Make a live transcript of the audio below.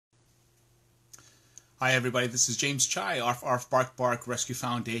Hi everybody, this is James Chai, Arf Arf Bark Bark Rescue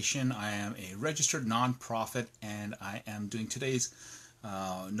Foundation. I am a registered nonprofit and I am doing today's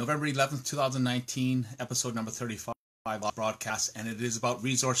November 11th, 2019, episode number 35 broadcast, and it is about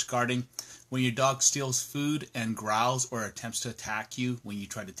resource guarding. When your dog steals food and growls or attempts to attack you when you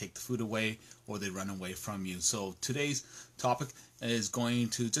try to take the food away or they run away from you. So today's topic is going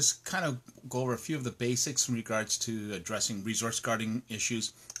to just kind of go over a few of the basics in regards to addressing resource guarding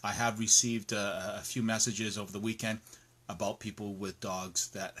issues. I have received a few messages over the weekend about people with dogs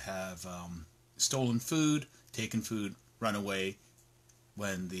that have stolen food, taken food, run away.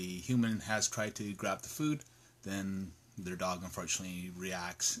 When the human has tried to grab the food, then their dog unfortunately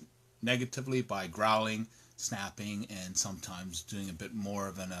reacts negatively by growling, snapping, and sometimes doing a bit more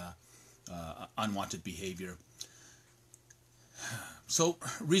of an unwanted behavior. So,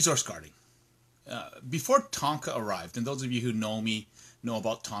 resource guarding. Before Tonka arrived, and those of you who know me know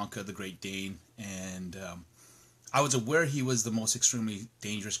about Tonka, the Great Dane, and I was aware he was the most extremely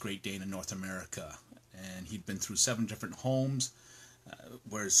dangerous Great Dane in North America, and he'd been through 7 different homes,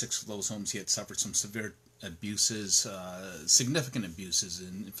 where 6 of those homes he had suffered some severe abuses, significant abuses.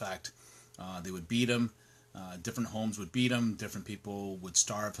 In fact, they would beat him. Different homes would beat him. Different people would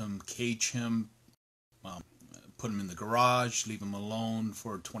starve him, cage him, put him in the garage, leave him alone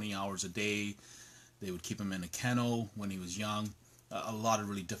for 20 hours a day. They would keep him in a kennel when he was young. A lot of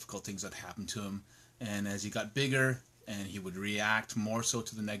really difficult things that happened to him. And as he got bigger and he would react more so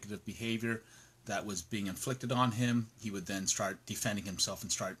to the negative behavior that was being inflicted on him, he would then start defending himself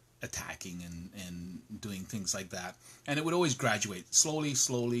and start attacking and doing things like that. And it would always graduate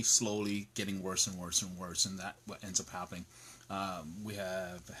slowly, getting worse and worse and worse. And that what ends up happening. We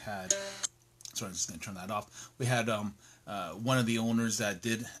have had, sorry, I'm just going to turn that off. We had one of the owners that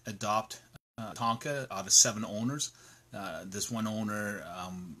did adopt Tonka out of 7 owners. This one owner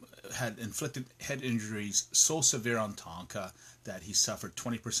had inflicted head injuries so severe on Tonka that he suffered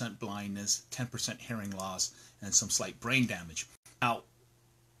 20% blindness, 10% hearing loss, and some slight brain damage. Now,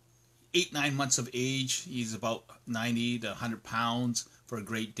 8-9 months of age, he's about 90 to 100 pounds for a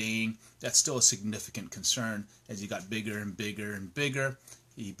Great Dane. That's still a significant concern. As he got bigger and bigger and bigger,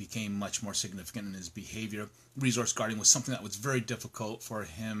 he became much more significant in his behavior. Resource guarding was something that was very difficult for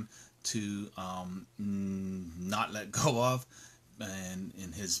him to not let go of, and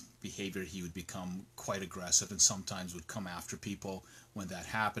in his behavior he would become quite aggressive and sometimes would come after people when that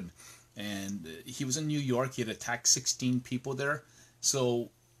happened. And he was in New York. He had attacked 16 people there,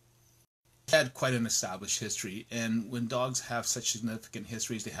 so he had quite an established history. And when dogs have such significant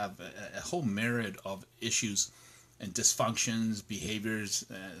histories, they have a whole myriad of issues and dysfunctions, behaviors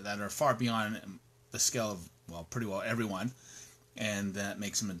that are far beyond the scale of, well, pretty well everyone, and that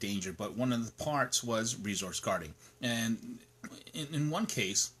makes him a danger. But one of the parts was resource guarding. And in one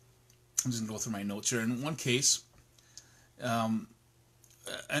case, I'm just going to go through my notes here. In one case, an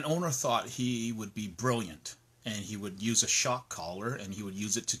owner thought he would be brilliant, and he would use a shock collar, and he would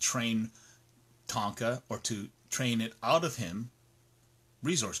use it to train Tonka, or to train it out of him,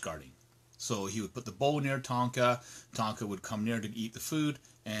 resource guarding. So he would put the bowl near Tonka, Tonka would come near to eat the food,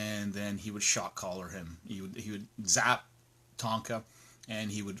 and then he would shock collar him. He would zap Tonka, and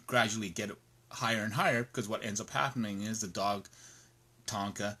he would gradually get it higher and higher, because what ends up happening is the dog,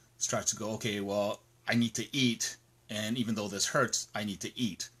 Tonka, starts to go, okay, well, I need to eat, and even though this hurts, I need to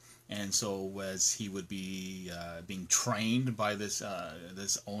eat. And so as he would be being trained by this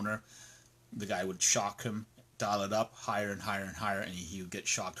owner, the guy would shock him, dial it up higher and higher and higher, and he would get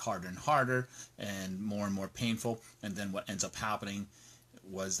shocked harder and harder and more painful. And then what ends up happening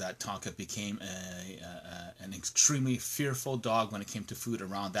was that Tonka became an extremely fearful dog when it came to food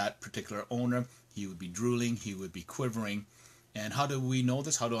around that particular owner. He would be drooling, he would be quivering. And how do we know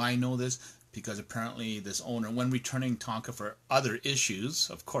this? How do I know this? Because apparently this owner, when returning Tonka for other issues,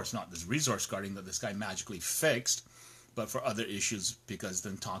 of course not this resource guarding that this guy magically fixed, but for other issues, because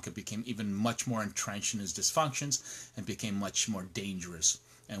then Tonka became even much more entrenched in his dysfunctions and became much more dangerous.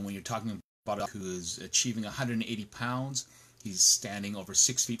 And when you're talking about a dog who is achieving 180 pounds, he's standing over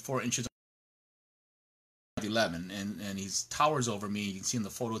 6 feet 4 inches, 11, and he towers over me. You can see in the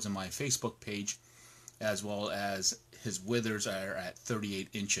photos in my Facebook page, as well as his withers are at 38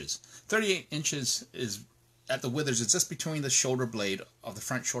 inches. 38 inches is at the withers. It's just between the shoulder blade of the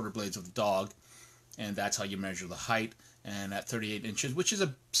front shoulder blades of the dog, and that's how you measure the height. And at 38 inches, which is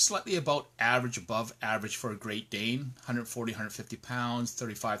a slightly above average for a Great Dane, 140, 150 pounds,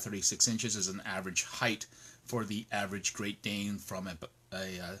 35, 36 inches is an average height for the average Great Dane from a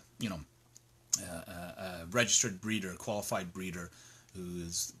registered breeder, a qualified breeder, who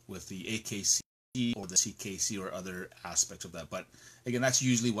is with the AKC or the CKC or other aspects of that. But again, that's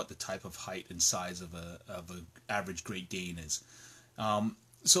usually what the type of height and size of a average Great Dane is.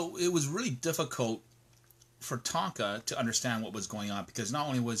 So it was really difficult for Tonka to understand what was going on, because not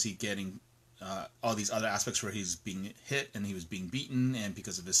only was he getting all these other aspects where he's being hit and he was being beaten, and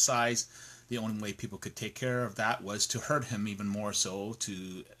because of his size, the only way people could take care of that was to hurt him even more, so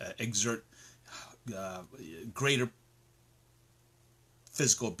to exert greater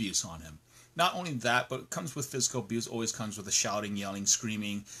physical abuse on him. Not only that, but it comes with physical abuse, always comes with the shouting, yelling,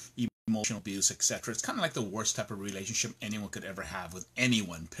 screaming, emotional abuse, etc. It's kind of like the worst type of relationship anyone could ever have with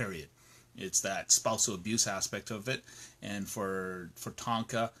anyone, period. It's that spousal abuse aspect of it. And for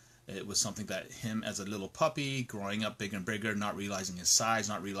Tonka, it was something that him as a little puppy, growing up bigger and bigger, not realizing his size,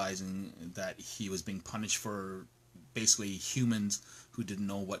 not realizing that he was being punished for basically humans who didn't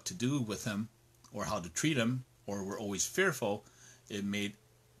know what to do with him or how to treat him, or were always fearful. It made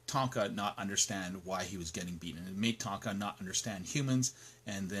Tonka not understand why he was getting beaten. It made Tonka not understand humans,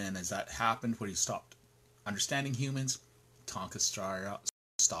 and then as that happened, where he stopped understanding humans, Tonka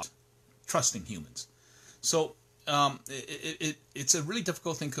stopped trusting humans. So it's a really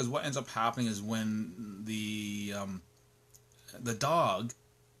difficult thing, because what ends up happening is when the dog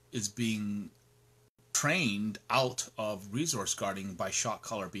is being trained out of resource guarding by shock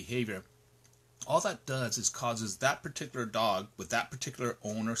collar behavior, all that does is causes that particular dog with that particular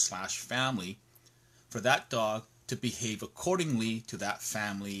owner slash family, for that dog to behave accordingly to that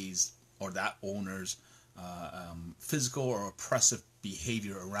family's or that owner's physical or oppressive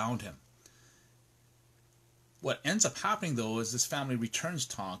behavior around him. What ends up happening, though, is this family returns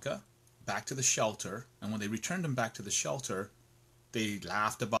Tonka back to the shelter, and when they returned him back to the shelter, they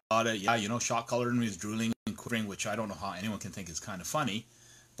laughed about it. Yeah, you know, shock collared him, he was drooling and quivering, which I don't know how anyone can think is kind of funny,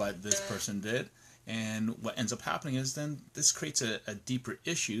 but this person did. And what ends up happening is then this creates a deeper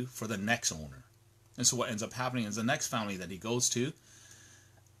issue for the next owner. And so what ends up happening is the next family that he goes to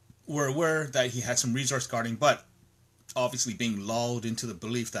were aware that he had some resource guarding, but obviously being lulled into the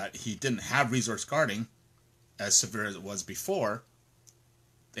belief that he didn't have resource guarding as severe as it was before.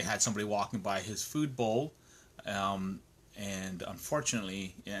 They had somebody walking by his food bowl, and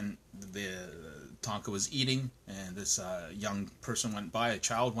unfortunately, Tonka was eating, and this young person went by, a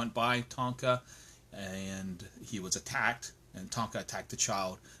child went by Tonka, and he was attacked, and Tonka attacked the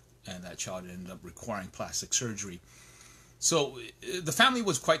child, and that child ended up requiring plastic surgery. So the family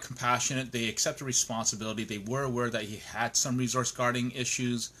was quite compassionate. They accepted responsibility. They were aware that he had some resource guarding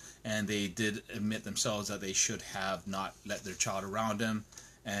issues, and they did admit themselves that they should have not let their child around him,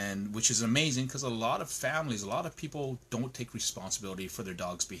 and which is amazing, because a lot of families, a lot of people don't take responsibility for their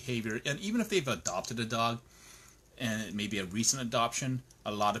dog's behavior. And even if they've adopted a dog, and it may be a recent adoption,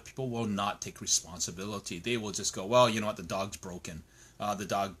 a lot of people will not take responsibility. They will just go, well, you know what, the dog's broken. The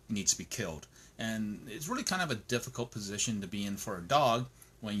dog needs to be killed. And it's really kind of a difficult position to be in for a dog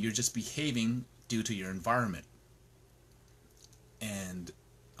when you're just behaving due to your environment. And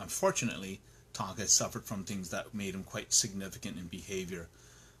unfortunately, Tonka suffered from things that made him quite significant in behavior.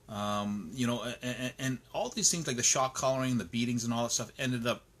 You know, and all these things like the shock collaring, the beatings and all that stuff ended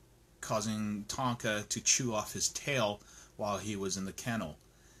up causing Tonka to chew off his tail while he was in the kennel.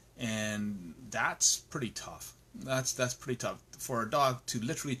 And that's pretty tough. That's pretty tough for a dog to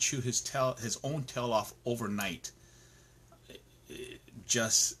literally chew his own tail off overnight. It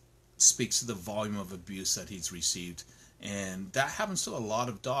just speaks to the volume of abuse that he's received, and that happens to a lot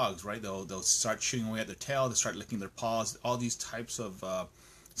of dogs, right? They'll start chewing away at their tail, they start licking their paws. All these types of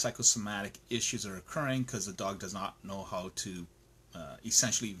psychosomatic issues are occurring because the dog does not know how to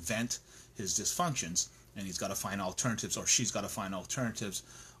essentially vent his dysfunctions, and he's got to find alternatives, or she's got to find alternatives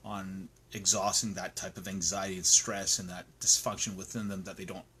on exhausting that type of anxiety and stress and that dysfunction within them that they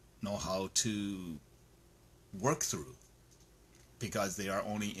don't know how to work through, because they are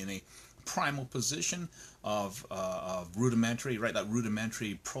only in a primal position of rudimentary, right? That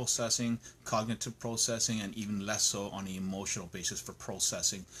rudimentary processing, cognitive processing, and even less so on the emotional basis for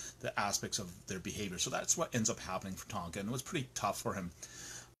processing the aspects of their behavior. So that's what ends up happening for Tonka, and it was pretty tough for him.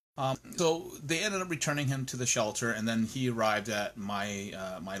 So they ended up returning him to the shelter, and then he arrived at my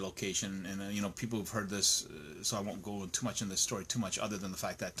location. And you know, people have heard this, so I won't go too much in this story too much, other than the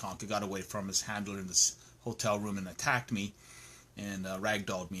fact that Tonka got away from his handler in this hotel room and attacked me and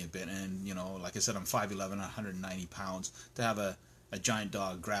ragdolled me a bit. And you know, like I said, I'm 5'11", 190 pounds. To have a giant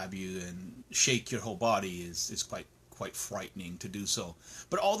dog grab you and shake your whole body is quite frightening to do so.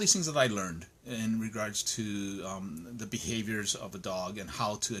 But all these things that I learned in regards to the behaviors of a dog and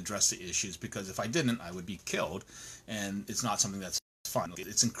how to address the issues, because if I didn't, I would be killed, and it's not something that's fun.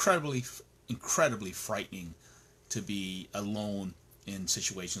 It's incredibly frightening to be alone in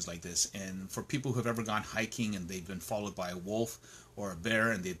situations like this. And for people who have ever gone hiking and they've been followed by a wolf or a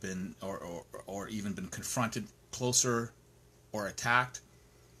bear, and they've been or even been confronted closer or attacked,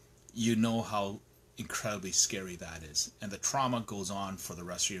 you know how incredibly scary that is, and the trauma goes on for the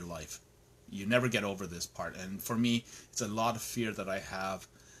rest of your life. You never get over this part, and for me, it's a lot of fear that I have.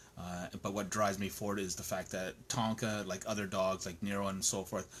 But what drives me forward is the fact that Tonka, like other dogs, like Nero and so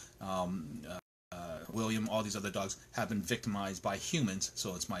forth, William, all these other dogs have been victimized by humans.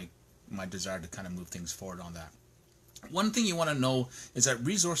 So it's my desire to kind of move things forward on that. One thing you want to know is that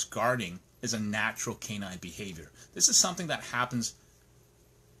resource guarding is a natural canine behavior. This is something that happens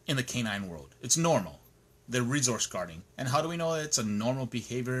in the canine world. It's normal. They're resource guarding. And how do we know that it's a normal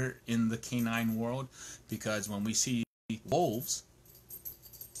behavior in the canine world? Because when we see wolves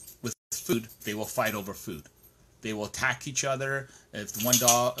with food, they will fight over food. They will attack each other. If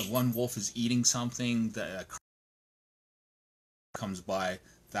one wolf is eating something that comes by,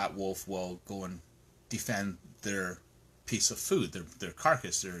 that wolf will go and defend their piece of food, their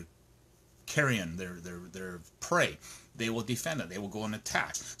carcass, their carrion, their prey. They will defend it. They will go and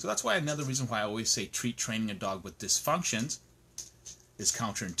attack. So that's why another reason why I always say treat training a dog with dysfunctions is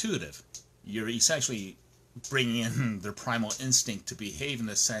counterintuitive. You're essentially bringing in their primal instinct to behave in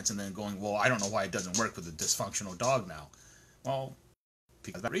this sense, and then going, well, I don't know why it doesn't work with a dysfunctional dog now. Well,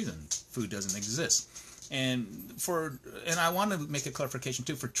 because of that reason, food doesn't exist. And I want to make a clarification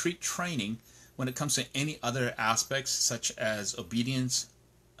too, for treat training, when it comes to any other aspects such as obedience,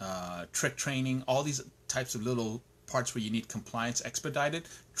 trick training, all these types of little parts where you need compliance expedited,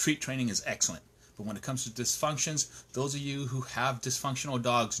 treat training is excellent. But when it comes to dysfunctions, those of you who have dysfunctional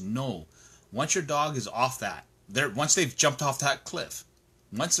dogs know, once your dog is off that, once they've jumped off that cliff,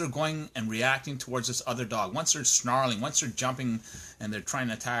 once they're going and reacting towards this other dog, once they're snarling, once they're jumping and they're trying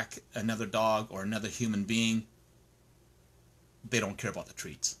to attack another dog or another human being, they don't care about the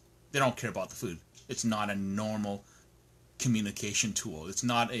treats. They don't care about the food. It's not a normal communication tool. It's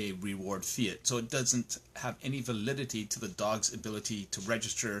not a reward fiat. So it doesn't have any validity to the dog's ability to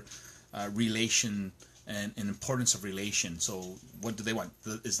register relation and importance of relation. So what do they want?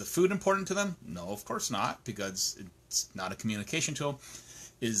 Is the food important to them? No, of course not, because it's not a communication tool.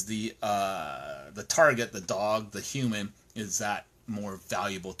 Is the target, the dog, the human, is that more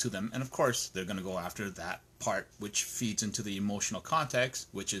valuable to them? And of course, they're going to go after that part which feeds into the emotional context,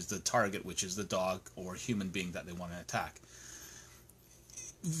 which is the target, which is the dog or human being that they want to attack.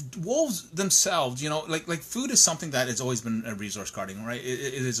 Wolves themselves, like food is something that has always been a resource guarding, right? It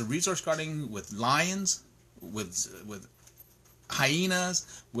is a resource guarding with lions, with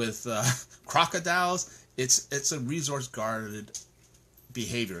hyenas, with crocodiles. It's a resource guarded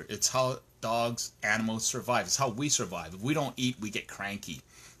behavior. It's how animals survive. It's how we survive. If we don't eat, we get cranky.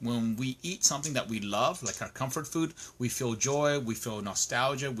 When we eat something that we love, like our comfort food, we feel joy, we feel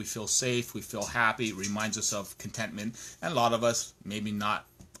nostalgia, we feel safe, we feel happy. It reminds us of contentment. And a lot of us, maybe not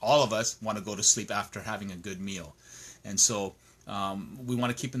all of us, want to go to sleep after having a good meal. And so we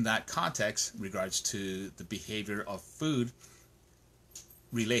want to keep in that context regards to the behavior of food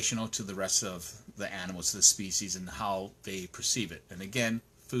relational to the rest of the animals, the species, and how they perceive it. And again,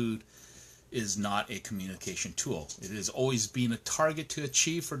 food is not a communication tool. It has always been a target to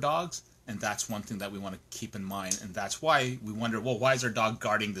achieve for dogs, and that's one thing that we want to keep in mind. And that's why we wonder, well, why is our dog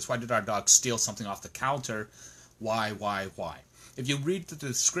guarding this? Why did our dog steal something off the counter? Why? If you read the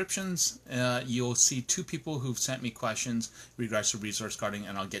descriptions, you'll see two people who've sent me questions in regards to resource guarding,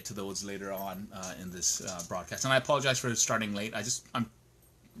 and I'll get to those later on in this broadcast. And I apologize for starting late. I'm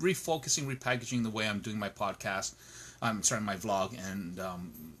refocusing, repackaging the way I'm doing my podcast. I'm sorry, my vlog, and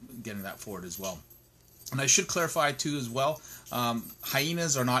getting that forward as well. And I should clarify too as well,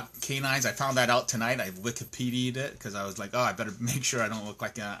 hyenas are not canines. I found that out tonight. I Wikipedia'd it because I was like, I better make sure I don't look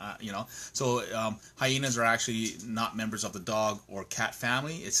like So hyenas are actually not members of the dog or cat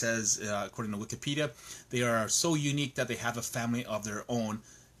family. It says, according to Wikipedia, they are so unique that they have a family of their own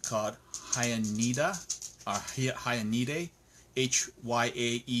called Hyanidae, Hyanidae.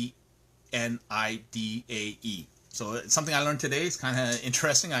 So it's something I learned today. It's kind of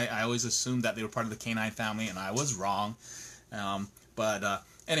interesting. I always assumed that they were part of the canine family, and I was wrong.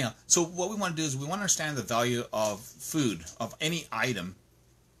 Anyhow, so what we want to do is we want to understand the value of food, of any item,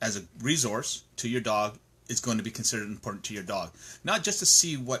 as a resource to your dog is going to be considered important to your dog. Not just to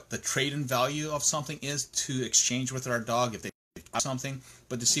see what the trade-in value of something is to exchange with our dog if they grab something,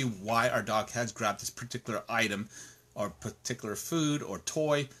 but to see why our dog has grabbed this particular item or particular food or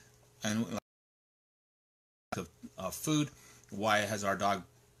toy, and of food, why has our dog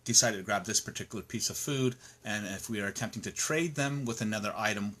decided to grab this particular piece of food, and if we are attempting to trade them with another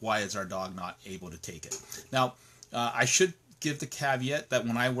item, why is our dog not able to take it? Now, I should give the caveat that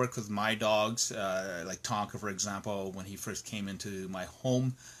when I work with my dogs, like Tonka, for example, when he first came into my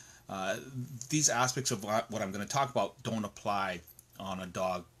home, these aspects of what I'm going to talk about don't apply on a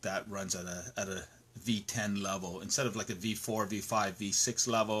dog that runs at a V10 level instead of like a V4, V5, V6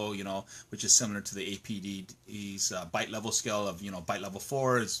 level, you know, which is similar to the APD's bite level scale of, you know, bite level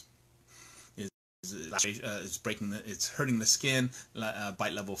 4 is breaking it's hurting the skin.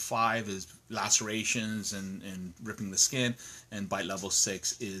 Bite level 5 is lacerations and ripping the skin, and bite level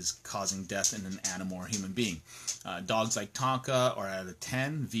 6 is causing death in an animal or human being. Dogs like Tonka are at a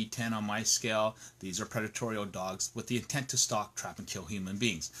 10, V10 on my scale. These are predatory dogs with the intent to stalk, trap, and kill human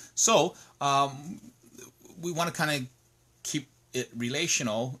beings. So we want to kind of keep it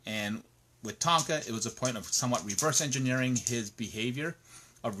relational, and with Tonka, it was a point of somewhat reverse engineering his behavior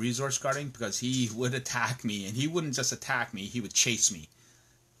of resource guarding, because he would attack me, and he wouldn't just attack me, he would chase me.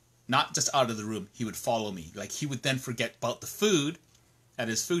 Not just out of the room, he would follow me. Like, he would then forget about the food at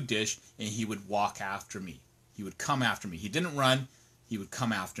his food dish, and he would walk after me. He would come after me. He didn't run, he would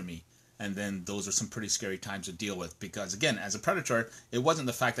come after me. And then those are some pretty scary times to deal with, because again, as a predator, it wasn't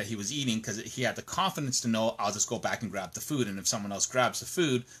the fact that he was eating, because he had the confidence to know, I'll just go back and grab the food, and if someone else grabs the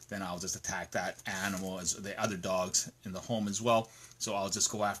food, then I'll just attack that animal as the other dogs in the home as well. So I'll just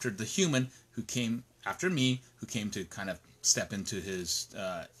go after the human who came after me, who came to kind of step into his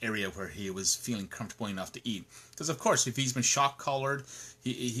area where he was feeling comfortable enough to eat. Because of course, if he's been shock collared,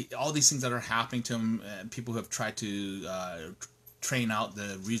 all these things that are happening to him, people who have tried to train out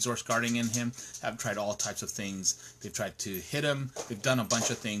the resource guarding in him have tried all types of things. They've tried to hit him, they've done a bunch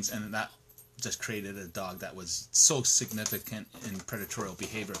of things, and that just created a dog that was so significant in predatorial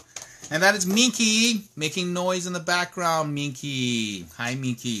behavior. And that is Minky making noise in the background. Minky, hi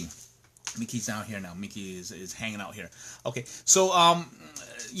Minky. Minky's out here now. Minky is hanging out here. Okay, so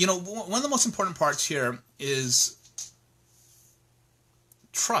you know, one of the most important parts here is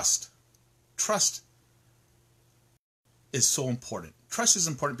trust. Trust is so important. Trust is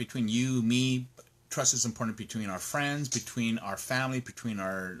important between you, me. Trust is important between our friends, between our family, between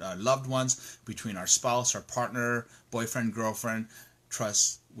our loved ones, between our spouse, our partner, boyfriend, girlfriend.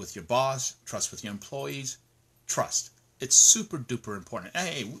 Trust with your boss, trust with your employees. Trust. It's super duper important.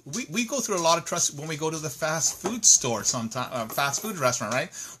 Hey, we go through a lot of trust when we go to the fast food store sometimes, fast food restaurant, right?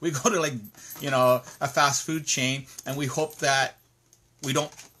 We go to, like, you know, a fast food chain, and we hope that we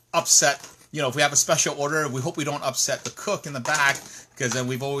don't upset, you know, if we have a special order, we hope we don't upset the cook in the back, because then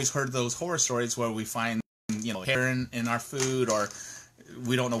we've always heard those horror stories where we find, you know, hair in our food, or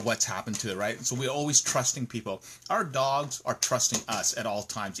we don't know what's happened to it, right? So we're always trusting people. Our dogs are trusting us at all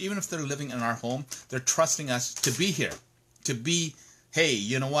times. Even if they're living in our home, they're trusting us to be here. To be, hey,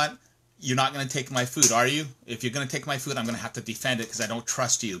 you know what? You're not going to take my food, are you? If you're going to take my food, I'm going to have to defend it, because I don't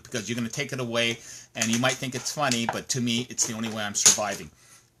trust you, because you're going to take it away, and you might think it's funny, but to me, it's the only way I'm surviving.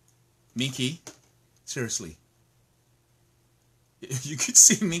 Minky, seriously. You could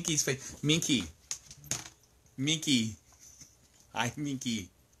see Minky's face. Minky. Minky. Hi, Minky.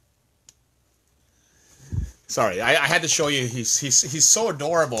 Sorry, I had to show you. He's so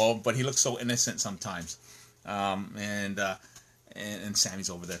adorable, but he looks so innocent sometimes. And Sammy's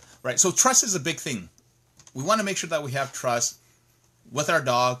over there. Right, so trust is a big thing. We want to make sure that we have trust with our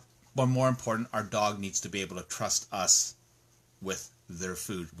dog, but more important, our dog needs to be able to trust us with their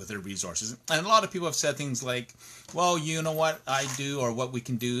food, with their resources. And a lot of people have said things like, well, you know what I do, or what we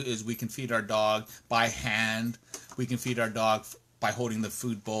can do is we can feed our dog by hand. We can feed our dog by holding the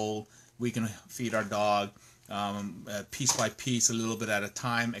food bowl. We can feed our dog piece by piece, a little bit at a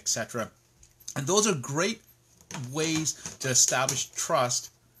time, etc. And those are great ways to establish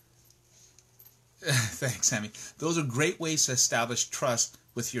trust. Thanks, Sammy. Those are great ways to establish trust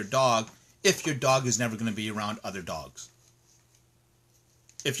with your dog if your dog is never going to be around other dogs.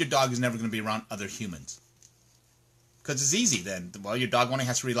 If your dog is never going to be around other humans. Because it's easy then. Well, your dog only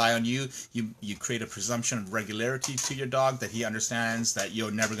has to rely on you. You create a presumption of regularity to your dog, that he understands that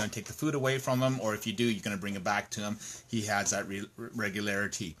you're never going to take the food away from him, or if you do, you're going to bring it back to him. He has that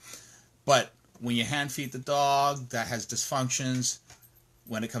regularity. But when you hand feed the dog that has dysfunctions,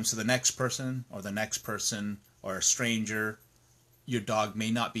 when it comes to the next person or a stranger, your dog may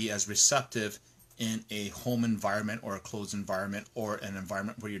not be as receptive in a home environment or a closed environment, or an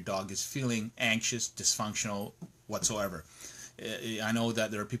environment where your dog is feeling anxious, dysfunctional, whatsoever. I know that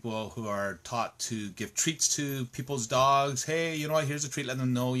there are people who are taught to give treats to people's dogs. Hey, you know what, here's a treat, let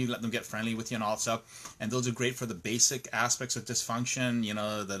them know, you let them get friendly with you and all that stuff. And those are great for the basic aspects of dysfunction, you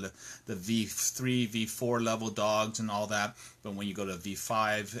know, the V3, V4 level dogs and all that. But when you go to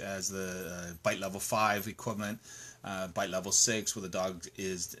V5 as the bite level 5 equivalent, bite level 6 where the dog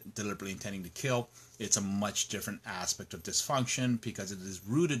is deliberately intending to kill, it's a much different aspect of dysfunction because it is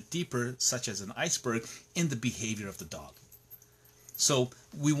rooted deeper, such as an iceberg, in the behavior of the dog. So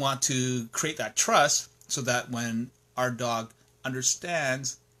we want to create that trust so that when our dog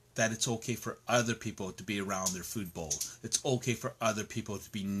understands that it's okay for other people to be around their food bowl, it's okay for other people to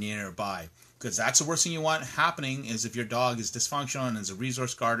be nearby. Because that's the worst thing you want happening is if your dog is dysfunctional and is a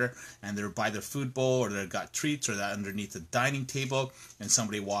resource guarder and they're by their food bowl or they've got treats or they're underneath the dining table and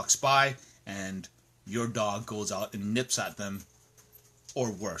somebody walks by and your dog goes out and nips at them,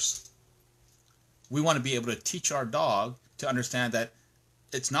 or worse. We want to be able to teach our dog to understand that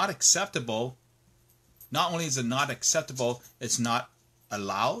it's not acceptable. Not only is it not acceptable, it's not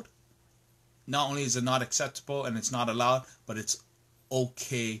allowed. Not only is it not acceptable and it's not allowed, but it's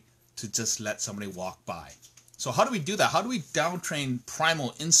okay to just let somebody walk by. So how do we do that? How do we downtrain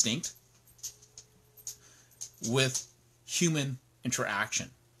primal instinct with human interaction?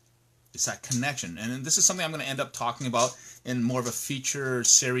 It's that connection. And this is something I'm going to end up talking about in more of a feature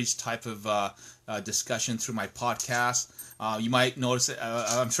series type of discussion through my podcast. You might notice it,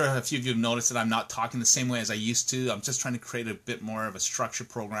 I'm sure a few of you have noticed that I'm not talking the same way as I used to. I'm just trying to create a bit more of a structure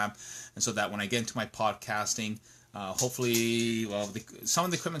program, and so that when I get into my podcasting, hopefully, well, some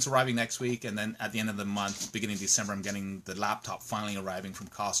of the equipment's arriving next week, and then at the end of the month, beginning of December, I'm getting the laptop finally arriving from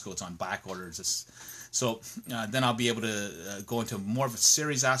Costco. It's on back orders. So then I'll be able to go into more of a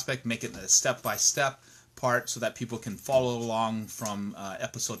series aspect, make it a step-by-step part so that people can follow along from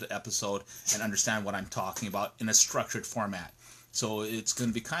episode to episode and understand what I'm talking about in a structured format. So it's going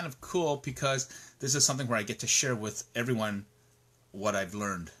to be kind of cool because this is something where I get to share with everyone what I've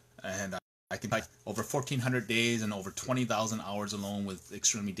learned. And I can over 1,400 days and over 20,000 hours alone with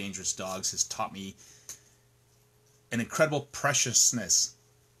extremely dangerous dogs has taught me an incredible preciousness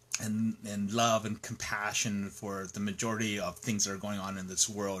and love and compassion for the majority of things that are going on in this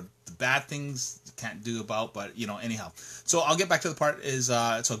world. The bad things you can't do about, but you know, anyhow. So I'll get back to the part is,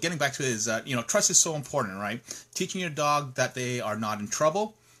 so getting back to it is, you know, trust is so important, right? Teaching your dog that they are not in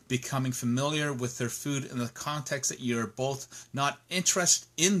trouble, becoming familiar with their food in the context that you're both not interested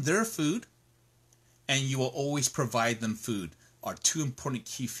in their food and you will always provide them food are two important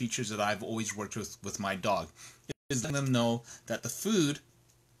key features that I've always worked with my dog. Is letting them know that the food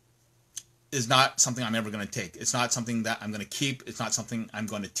is not something I'm ever going to take. It's not something that I'm going to keep. It's not something I'm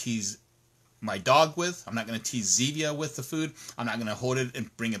going to tease my dog with. I'm not going to tease Zevia with the food. I'm not going to hold it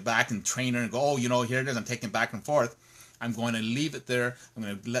and bring it back and train her and go, oh, you know, here it is. I'm taking it back and forth. I'm going to leave it there. I'm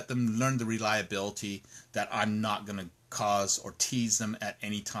going to let them learn the reliability that I'm not going to cause or tease them at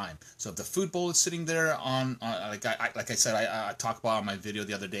any time. So if the food bowl is sitting there on like I said, I talked about on my video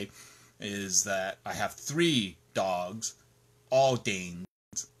the other day, is that I have 3 dogs, all Danes,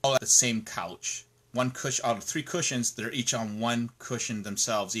 all at the same couch. One cushion out of 3 cushions, they're each on one cushion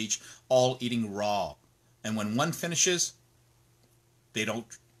themselves, each all eating raw. And when one finishes, they don't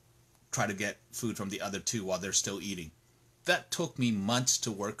try to get food from the other 2 while they're still eating. That took me months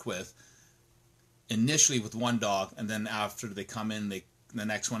to work with. Initially with one dog, and then after they come in, the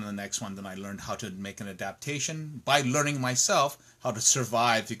next one and the next one, then I learned how to make an adaptation by learning myself how to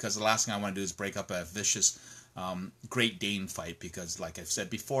survive, because the last thing I want to do is break up a vicious Great Dane fight, because like I've said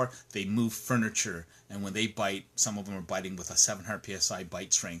before, they move furniture, and when they bite, some of them are biting with a 700 psi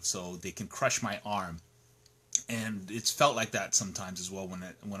bite strength, so they can crush my arm. And it's felt like that sometimes as well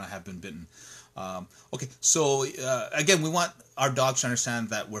when I have been bitten. Okay, so again, we want our dogs to understand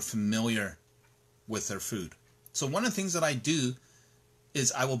that we're familiar with their food. So one of the things that I do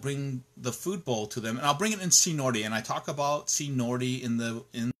is I will bring the food bowl to them, and I'll bring it in seniority. And I talk about seniority in the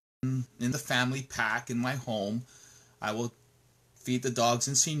family pack in my home. I will feed the dogs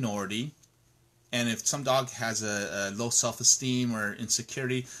in seniority. And if some dog has a low self-esteem or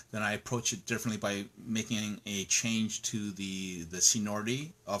insecurity, then I approach it differently by making a change to the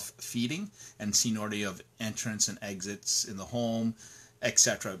seniority of feeding and seniority of entrance and exits in the home,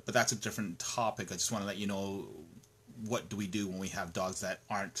 etc. But that's a different topic. I just want to let you know, what do we do when we have dogs that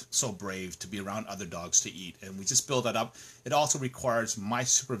aren't so brave to be around other dogs to eat? And we just build that up. It also requires my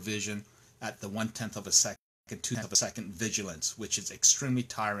supervision at the 1/10 of a second, 2/10 of a second vigilance, which is extremely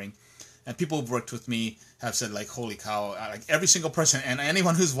tiring. And people who've worked with me have said, like, holy cow, like every single person, and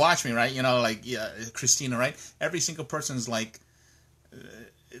anyone who's watched me, right, you know, like, yeah, Christina, right, every single person is like,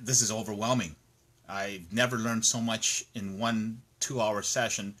 this is overwhelming. I never learned so much in 1 2 hour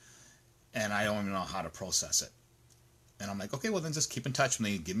session, and I don't even know how to process it. And I'm like, okay, well then just keep in touch with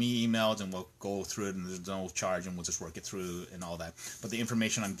me, give me emails, and we'll go through it, and there's no charge, and we'll just work it through and all that. But the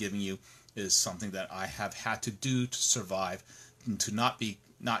information I'm giving you is something that I have had to do to survive, and to not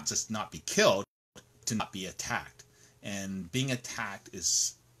just not be killed, to not be attacked. And being attacked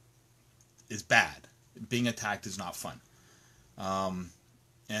is bad. Being attacked is not fun.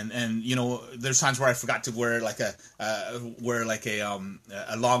 And you know, there's times where I forgot to wear like a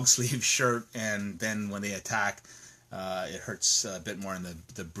long sleeve shirt, and then when they attack, it hurts a bit more, and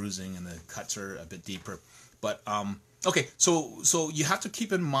the bruising and the cuts are a bit deeper. But okay, so you have to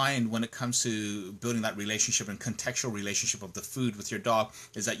keep in mind when it comes to building that relationship and contextual relationship of the food with your dog,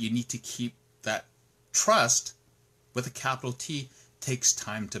 is that you need to keep that trust, with a capital T, takes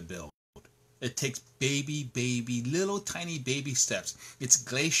time to build. It takes baby, little tiny baby steps. It's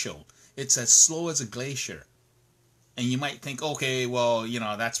glacial. It's as slow as a glacier. And you might think, okay, well, you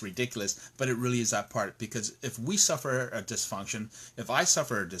know, that's ridiculous. But it really is that part. Because if we suffer a dysfunction, if I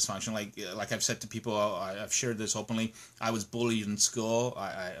suffer a dysfunction, like I've said to people, I've shared this openly, I was bullied in school.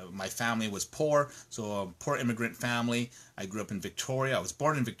 My family was poor, so a poor immigrant family. I grew up in Victoria. I was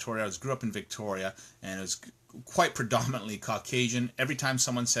born in Victoria. Grew up in Victoria. And it was quite predominantly Caucasian. Every time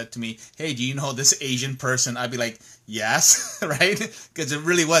someone said to me, hey, do you know this Asian person? I'd be like, yes, right? Because it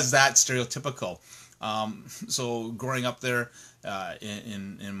really was that stereotypical. So growing up there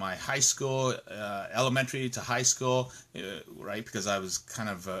in my high school, elementary to high school, right? Because I was kind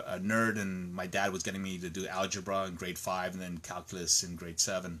of a nerd, and my dad was getting me to do algebra in grade 5, and then calculus in grade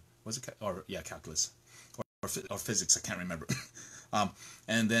 7. Was it? Calculus or physics. I can't remember.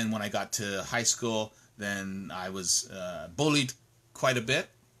 And then when I got to high school, then I was bullied quite a bit.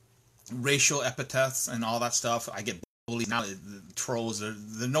 Racial epithets and all that stuff. I get bullied now. The trolls,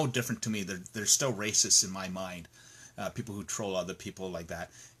 they're no different to me. They're still racist in my mind. People who troll other people like that.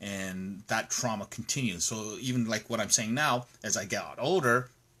 And that trauma continues. So even like what I'm saying now, as I get older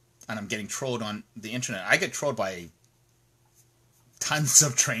and I'm getting trolled on the internet, I get trolled by tons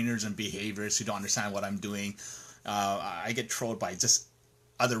of trainers and behaviorists who don't understand what I'm doing. I get trolled by just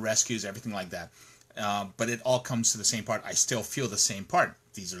other rescues, everything like that. But it all comes to the same part. I still feel the same part.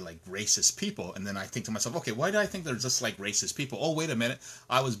 These are like racist people. And then I think to myself, okay, why do I think they're just like racist people? Oh, wait a minute.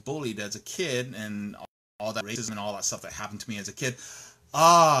 I was bullied as a kid, and all that racism and all that stuff that happened to me as a kid.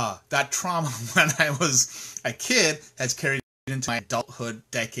 That trauma when I was a kid has carried into my adulthood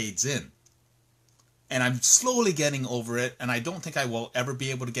decades in. And I'm slowly getting over it, and I don't think I will ever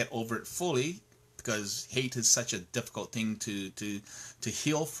be able to get over it fully, because hate is such a difficult thing to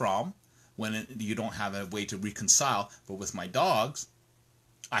heal from when you don't have a way to reconcile. But with my dogs,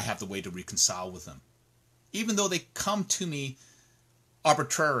 I have the way to reconcile with them. Even though they come to me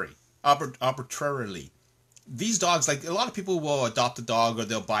arbitrarily. These dogs, like a lot of people will adopt a dog, or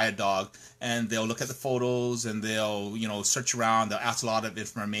they'll buy a dog, and they'll look at the photos, and they'll, search around, they'll ask a lot of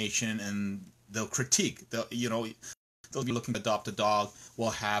information, and they'll critique. They'll be looking to adopt a dog.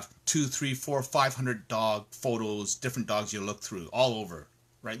 We'll have 2, 3, 4, 500 dog photos, different dogs you look through all over,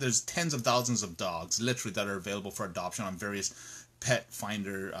 right? There's tens of thousands of dogs literally that are available for adoption on various pet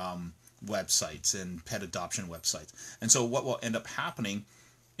finder websites and pet adoption websites. And so what will end up happening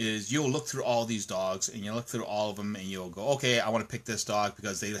is you'll look through all these dogs, and you'll look through all of them, and you'll go, okay, I want to pick this dog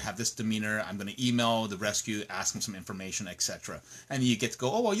because they have this demeanor. I'm going to email the rescue, ask them some information, etc. And you get to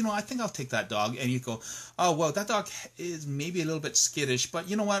go, oh, well, I think I'll take that dog. And you go, oh, well, that dog is maybe a little bit skittish, but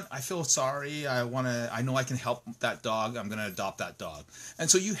you know what? I feel sorry. I know I can help that dog. I'm going to adopt that dog. And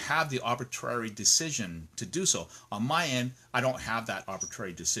so you have the arbitrary decision to do so. On my end, I don't have that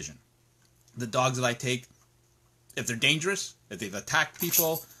arbitrary decision. The dogs that I take, if they're dangerous, if they've attacked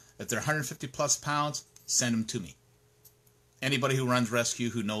people, if they're 150 plus pounds, send them to me. Anybody who runs rescue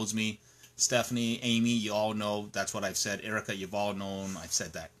who knows me, Stephanie, Amy, you all know that's what I've said. Erica, you've all known I've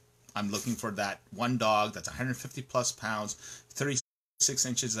said that. I'm looking for that one dog that's 150 plus pounds, 36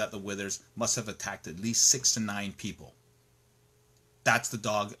 inches at the withers, must have attacked at least 6 to 9 people. That's the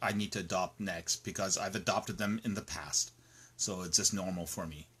dog I need to adopt next, because I've adopted them in the past. So it's just normal for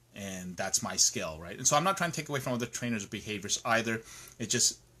me. And that's my skill, right? And so I'm not trying to take away from other trainers' behaviors either. It's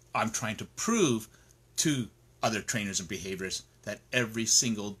just I'm trying to prove to other trainers and behaviors that every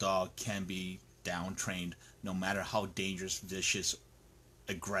single dog can be down-trained, no matter how dangerous, vicious,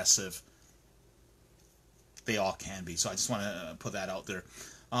 aggressive. They all can be. So I just want to put that out there.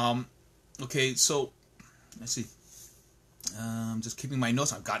 Okay, so let's see. Just keeping my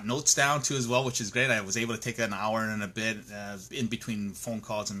notes. I've got notes down too as well, which is great. I was able to take an hour and a bit in between phone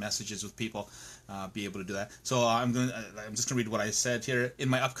calls and messages with people, be able to do that. So I'm just gonna read what I said here. In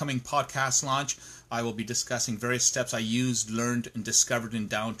my upcoming podcast launch, I will be discussing various steps I used, learned, and discovered in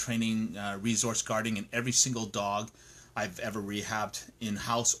down training, resource guarding in every single dog I've ever rehabbed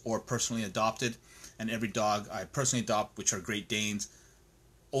in-house or personally adopted, and every dog I personally adopt, which are Great Danes,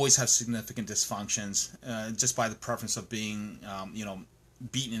 always have significant dysfunctions, just by the preference of being,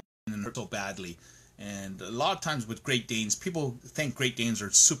 beaten and hurt so badly. And a lot of times with Great Danes, people think Great Danes are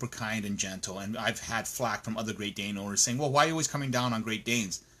super kind and gentle, and I've had flack from other Great Dane owners saying, well, why are you always coming down on Great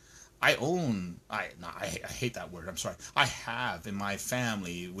Danes? I hate that word, I'm sorry. I have in my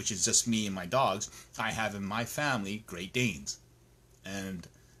family, which is just me and my dogs, I have in my family Great Danes. And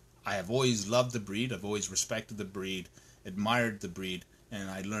I have always loved the breed, I've always respected the breed, admired the breed, and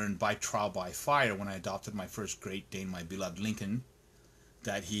I learned by trial by fire when I adopted my first Great Dane, my beloved Lincoln,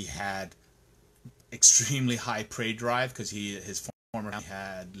 that he had extremely high prey drive because his former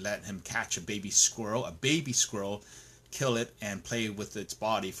had let him catch a baby squirrel, kill it, and play with its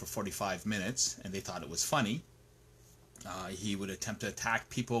body for 45 minutes, and they thought it was funny. He would attempt to attack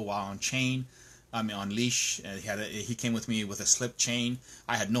people while on chain. On leash. He came with me with a slip chain.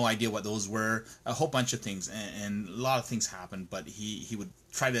 I had no idea what those were. A whole bunch of things, and a lot of things happened. But he would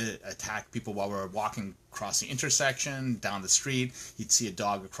try to attack people while we were walking across the intersection, down the street. He'd see a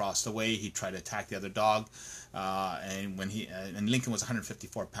dog across the way. He'd try to attack the other dog. And Lincoln was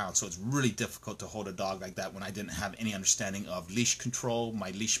 154 pounds, so it's really difficult to hold a dog like that when I didn't have any understanding of leash control,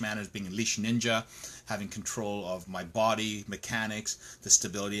 my leash manners, being a leash ninja, having control of my body mechanics, the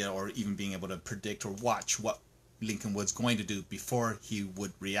stability, or even being able to predict or watch what Lincoln was going to do before he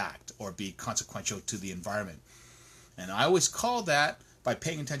would react or be consequential to the environment. And I always call that, by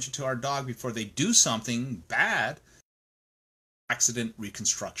paying attention to our dog before they do something bad, accident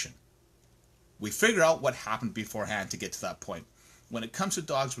reconstruction. We figure out what happened beforehand to get to that point. When it comes to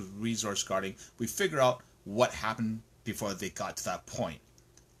dogs with resource guarding, we figure out what happened before they got to that point.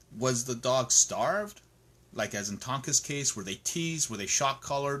 Was the dog starved? Like as in Tonka's case, were they teased? Were they shock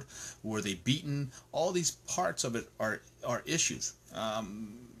collared? Were they beaten? All these parts of it are issues.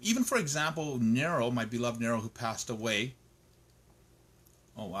 Even for example, Nero, my beloved Nero, who passed away.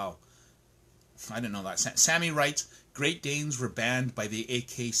 Oh wow, I didn't know that. Sammy writes, Great Danes were banned by the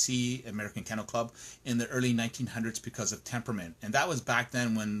AKC, American Kennel Club, in the early 1900s because of temperament. And that was back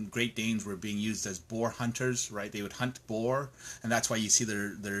then when Great Danes were being used as boar hunters, right? They would hunt boar, and that's why you see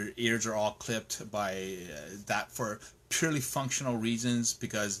their ears are all clipped by that for purely functional reasons,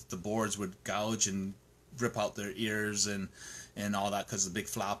 because the boars would gouge and rip out their ears and all that because of the big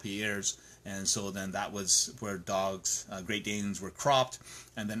floppy ears. And so then that was where dogs, Great Danes, were cropped,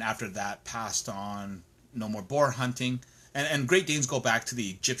 and then after that passed on. No more boar hunting, and Great Danes go back to the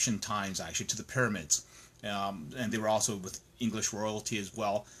Egyptian times, actually, to the pyramids, and they were also with English royalty as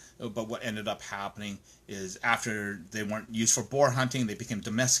well. But what ended up happening is after they weren't used for boar hunting, they became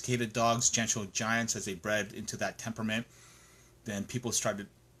domesticated dogs, gentle giants, as they bred into that temperament. Then people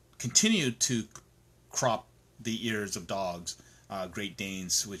continued to crop the ears of dogs, Great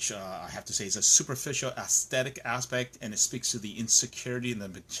Danes, which I have to say is a superficial aesthetic aspect, and it speaks to the insecurity and the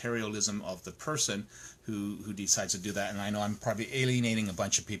materialism of the person who decides to do that. And I know I'm probably alienating a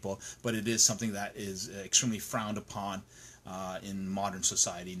bunch of people, but it is something that is extremely frowned upon in modern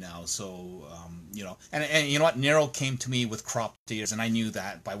society now. So, and you know what? Nero came to me with cropped ears, and I knew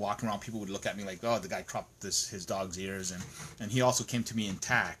that by walking around, people would look at me like, oh, the guy cropped his dog's ears, and he also came to me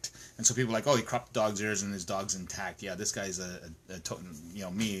intact. And so people were like, oh, he cropped the dog's ears and his dog's intact. Yeah, this guy's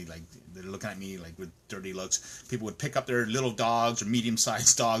me, like, they're looking at me like with dirty looks. People would pick up their little dogs or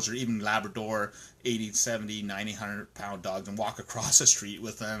medium-sized dogs or even Labrador 80, 70, 90, 100-pound dogs and walk across the street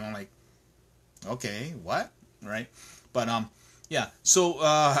with them. I'm like, okay, what? Right? But yeah. So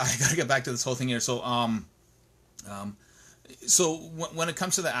I gotta get back to this whole thing here. So when it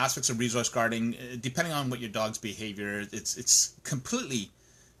comes to the aspects of resource guarding, depending on what your dog's behavior, it's completely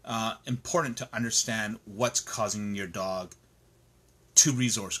important to understand what's causing your dog to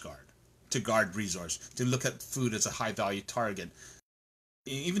resource guard, to guard resource, to look at food as a high value target.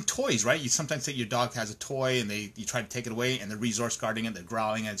 Even toys, right? You sometimes say your dog has a toy and you try to take it away and they're resource guarding it, they're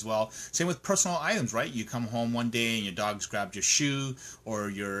growling as well. Same with personal items, right? You come home one day and your dog's grabbed your shoe or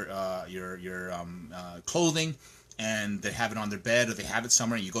your clothing, and they have it on their bed or they have it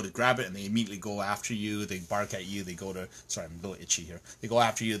somewhere, and you go to grab it and they immediately go after you, they bark at you, sorry, I'm a little itchy here. They go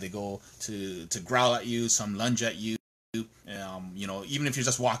after you, they go to growl at you, some lunge at you. You know, even if you're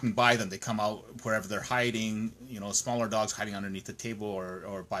just walking by them, they come out wherever they're hiding. You know, smaller dogs hiding underneath the table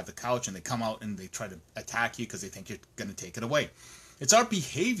or by the couch, and they come out and they try to attack you because they think you're going to take it away. It's our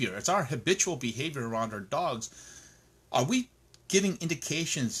behavior. It's our habitual behavior around our dogs. Are we giving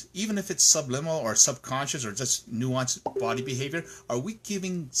indications, even if it's subliminal or subconscious or just nuanced body behavior? Are we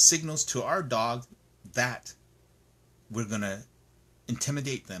giving signals to our dog that we're going to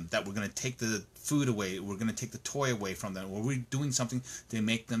intimidate them, that we're going to take the food away, we're going to take the toy away from them, or we're doing something to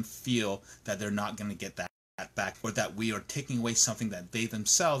make them feel that they're not going to get that back, or that we are taking away something that they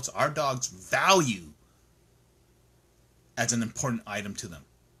themselves, our dogs, value as an important item to them?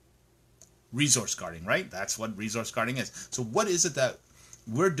 Resource guarding, right? That's what resource guarding is. So what is it that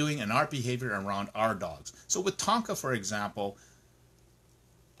we're doing in our behavior around our dogs? So with Tonka, for example,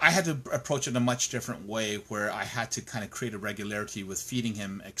 I had to approach it in a much different way, where I had to kind of create a regularity with feeding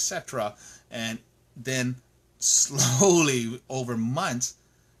him, etc. And then slowly over months,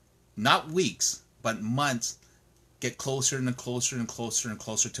 not weeks, but months, get closer and closer and closer and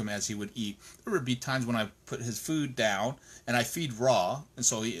closer to him as he would eat. There would be times when I put his food down and I feed raw, and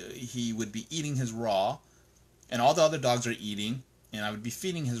so he would be eating his raw, and all the other dogs are eating, and I would be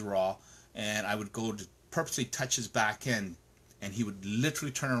feeding his raw, and I would go to purposely touch his back end, and he would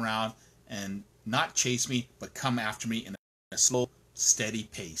literally turn around and not chase me, but come after me in a slow, steady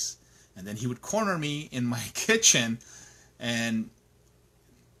pace. And then he would corner me in my kitchen, and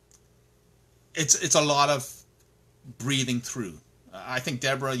it's a lot of breathing through. I think,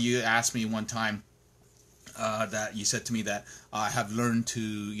 Deborah, you asked me one time that you said to me that I have learned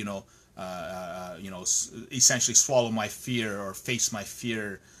to, essentially swallow my fear or face my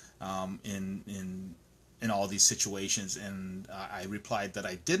fear in all these situations, and I replied that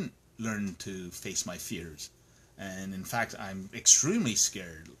I didn't learn to face my fears, and in fact I'm extremely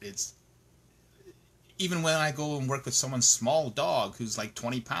scared. It's even when I go and work with someone's small dog who's like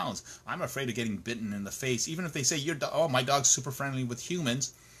 20 pounds, I'm afraid of getting bitten in the face. Even if they say, my dog's super friendly with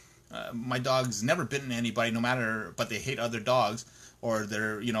humans, my dog's never bitten anybody, no matter, but they hate other dogs, or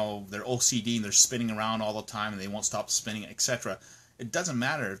they're OCD and they're spinning around all the time and they won't stop spinning, etc. It doesn't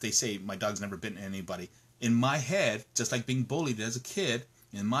matter if they say my dog's never bitten anybody. In my head, just like being bullied as a kid,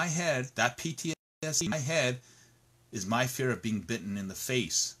 in my head, that PTSD in my head is my fear of being bitten in the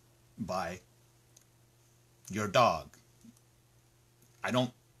face by your dog. I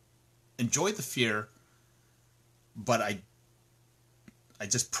don't enjoy the fear, but I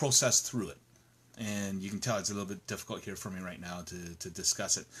just process through it. And you can tell it's a little bit difficult here for me right now to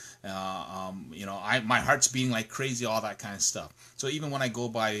discuss it. My heart's beating like crazy, all that kind of stuff. So even when I go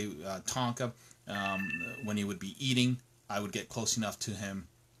by Tonka, when he would be eating, I would get close enough to him,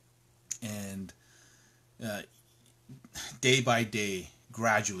 and day by day,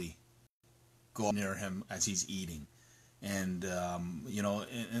 gradually go near him as he's eating. And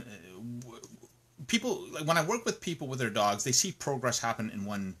people, like when I work with people with their dogs, they see progress happen in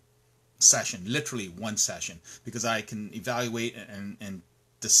one session, literally one session, because I can evaluate and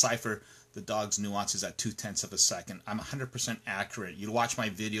decipher the dog's nuances at 0.2 of a second. I'm 100% accurate. You watch my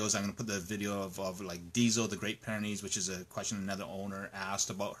videos. I'm going to put the video of like Diesel, the Great Pyrenees, which is a question another owner asked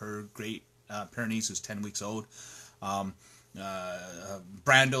about her Great Pyrenees, who's 10 weeks old. Brando,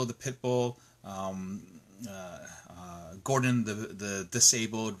 the pit bull. Gordon, the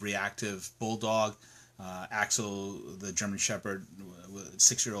disabled reactive bulldog. Axel, the German Shepherd,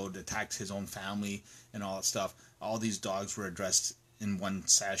 6-year-old, attacked his own family and all that stuff. All these dogs were addressed in one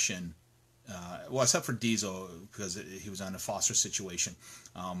session. Well, except for Diesel, because he was on a foster situation.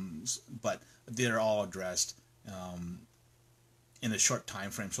 But they're all addressed in a short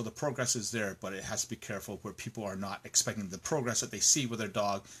time frame. So the progress is there, but it has to be careful where people are not expecting the progress that they see with their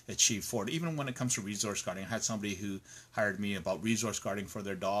dog achieve forward. Even when it comes to resource guarding, I had somebody who hired me about resource guarding for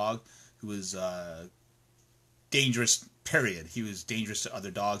their dog who was dangerous, period. He was dangerous to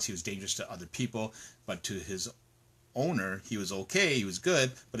other dogs. He was dangerous to other people, but to his owner, he was okay. He was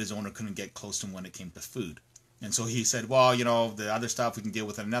good, but his owner couldn't get close to him when it came to food. And so he said, well, the other stuff we can deal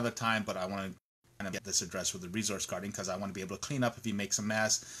with another time, but I want to kind of get this addressed with the resource guarding because I want to be able to clean up if he makes a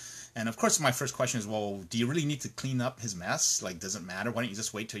mess. And of course, my first question is, well, do you really need to clean up his mess? Like, does it matter? Why don't you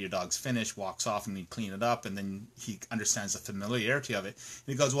just wait till your dog's finished, walks off, and you clean it up, and then he understands the familiarity of it. And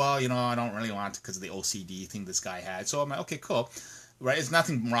he goes, well, I don't really want to because of the OCD thing this guy had. So I'm like, okay, cool. Right? There's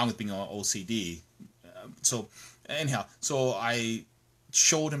nothing wrong with being on OCD. So anyhow, so I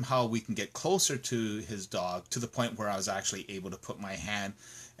showed him how we can get closer to his dog to the point where I was actually able to put my hand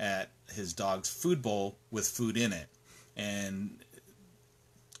at his dog's food bowl with food in it. And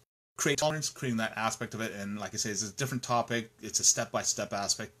create tolerance, creating that aspect of it. And like I say, it's a different topic. It's a step-by-step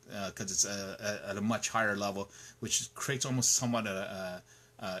aspect because it's at a much higher level, which creates almost somewhat a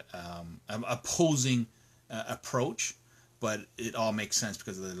opposing approach, but it all makes sense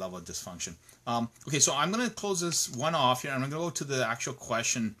because of the level of dysfunction. Okay, so I'm going to close this one off here. I'm going to go to the actual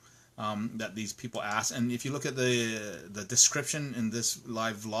question that these people ask. And if you look at the description in this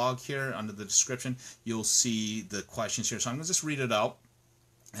live vlog here, under the description, you'll see the questions here. So I'm going to just read it out.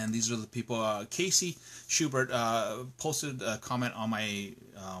 And these are the people. Casey Schubert posted a comment on my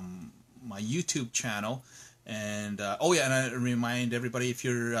my YouTube channel. And oh yeah, and I remind everybody, if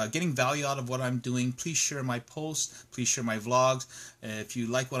you're getting value out of what I'm doing, please share my posts, please share my vlogs. If you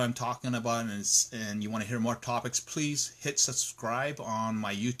like what I'm talking about and you want to hear more topics, please hit subscribe on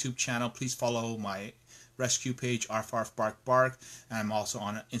my YouTube channel. Please follow my rescue page, Arf Arf Bark Bark. And I'm also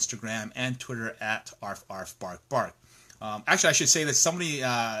on Instagram and Twitter at Arf Arf Bark Bark. Actually, I should say that somebody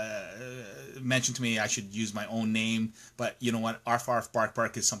mentioned to me I should use my own name, but you know what? Arf Arf Bark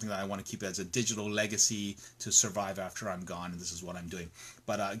Bark is something that I want to keep as a digital legacy to survive after I'm gone, and this is what I'm doing.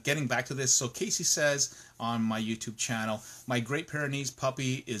 But getting back to this, so Casey says on my YouTube channel, my Great Pyrenees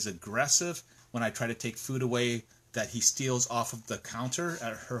puppy is aggressive when I try to take food away that he steals off of the counter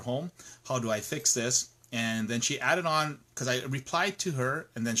at her home. How do I fix this? And then she added on, because I replied to her,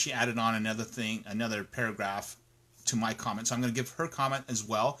 and then she added on another paragraph to my comment. So I'm going to give her comment as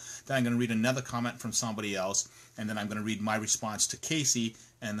well. Then I'm going to read another comment from somebody else, and then I'm going to read my response to Casey,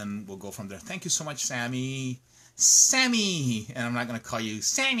 and then we'll go from there. Thank you so much, Sammy. Sammy! And I'm not going to call you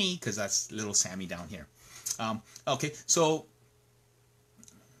Sammy, because that's little Sammy down here. Okay, so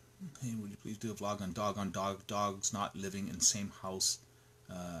hey, would you please do a vlog on dogs not living in the same house,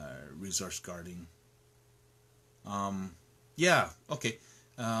 resource guarding. Yeah, okay.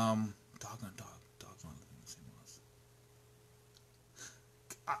 Dog on dog.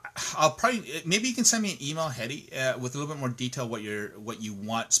 I'll probably, maybe you can send me an email, Hetty, with a little bit more detail what you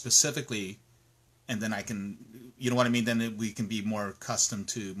want specifically, and then I can, you know what I mean. Then we can be more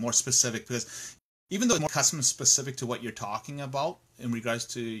more specific, because even though it's more custom specific to what you're talking about in regards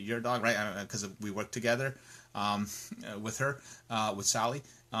to your dog, right? Because we work together with her, with Sally,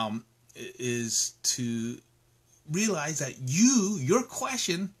 is to realize that your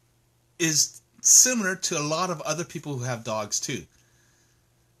question is similar to a lot of other people who have dogs too.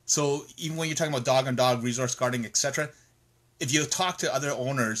 So even when you're talking about dog on dog, resource guarding, etc., if you talk to other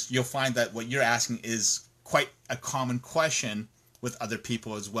owners, you'll find that what you're asking is quite a common question with other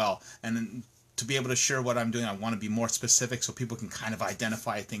people as well. And then to be able to share what I'm doing, I want to be more specific so people can kind of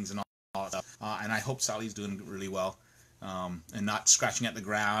identify things and all that. And I hope Sally's doing really well, and not scratching at the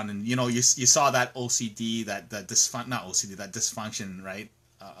ground. And you know, you saw that OCD, that dysfunction, right?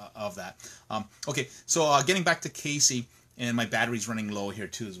 Of that. Okay, so getting back to Casey. And my battery's running low here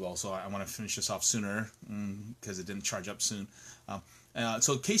too as well, so I want to finish this off sooner because it didn't charge up soon.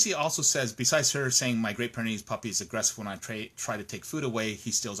 So Casey also says, besides her saying my Great Pyrenees puppy is aggressive when I try to take food away, he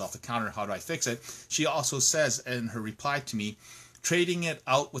steals off the counter, how do I fix it? She also says in her reply to me, trading it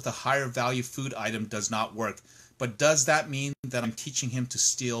out with a higher value food item does not work. But does that mean that I'm teaching him to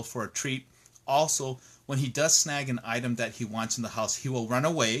steal for a treat? Also, when he does snag an item that he wants in the house, he will run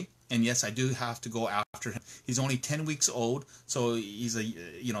away. And yes, I do have to go after him. He's only 10 weeks old, so he's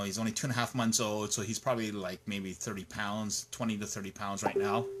he's only 2.5 months old, so he's probably like maybe 30 pounds, 20 to 30 pounds right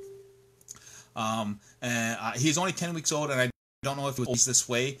now. And he's only 10 weeks old, and I don't know if it was this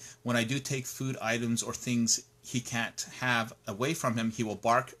way. When I do take food items or things he can't have away from him, he will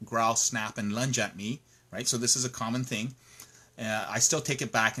bark, growl, snap, and lunge at me, right? So this is a common thing. I still take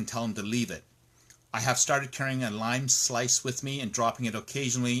it back and tell him to leave it. I have started carrying a lime slice with me and dropping it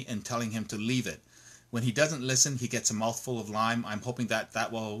occasionally and telling him to leave it. When he doesn't listen, he gets a mouthful of lime. I'm hoping that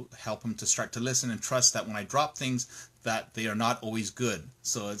will help him to start to listen and trust that when I drop things, that they are not always good.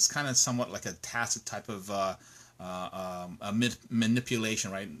 So it's kind of somewhat like a tacit type of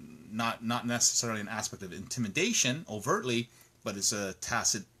manipulation, right? Not necessarily an aspect of intimidation overtly, but it's a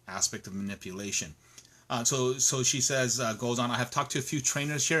tacit aspect of manipulation. So she says, goes on, I have talked to a few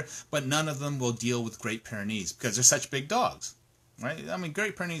trainers here, but none of them will deal with Great Pyrenees because they're such big dogs, right? I mean,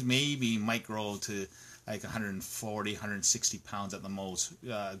 Great Pyrenees might grow to like 140, 160 pounds at the most.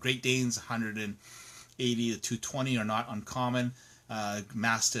 Great Danes, 180 to 220 are not uncommon.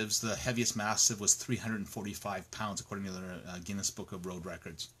 Mastiffs, the heaviest Mastiff was 345 pounds according to the Guinness Book of World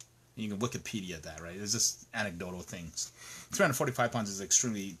Records. You can Wikipedia that, right? It's just anecdotal things. 345 pounds is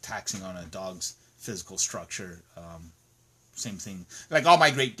extremely taxing on a dog's physical structure. Same thing. Like all my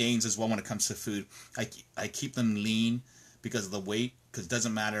Great Danes as well when it comes to food. I keep them lean because of the weight, because it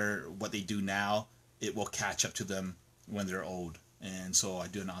doesn't matter what they do now, it will catch up to them when they're old. And so I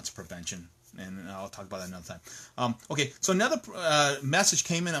do an ounce of prevention, and I'll talk about that another time. Okay, so another message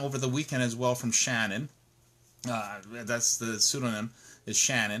came in over the weekend as well from Shannon. That's the pseudonym, is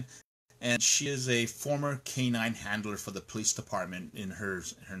Shannon. And she is a former canine handler for the police department in her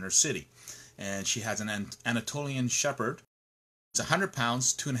city. And she has an Anatolian Shepherd. He's 100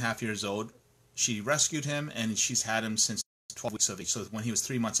 pounds, 2.5 years old. She rescued him, and she's had him since 12 weeks of age. So when he was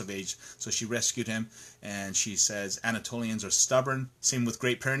 3 months of age, so she rescued him. And she says Anatolians are stubborn. Same with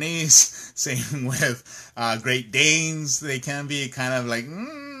Great Pyrenees. Same with Great Danes. They can be kind of like,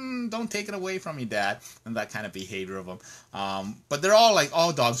 don't take it away from me, Dad, and that kind of behavior of them. But they're all like,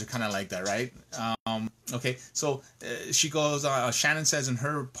 all dogs are kind of like that, right? Okay, so she goes, Shannon says in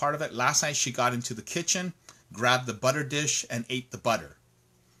her part of it, last night she got into the kitchen, grabbed the butter dish, and ate the butter.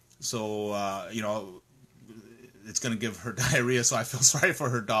 So, you know, it's going to give her diarrhea, so I feel sorry for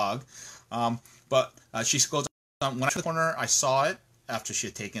her dog. But she goes, when I went to the corner, I saw it. After she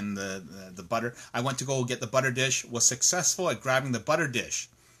had taken the butter, I went to go get the butter dish, was successful at grabbing the butter dish.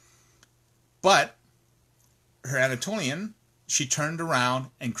 But her Anatolian, she turned around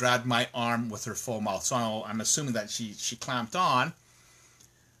and grabbed my arm with her full mouth. So I'm assuming that she clamped on.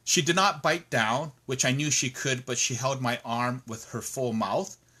 She did not bite down, which I knew she could, but she held my arm with her full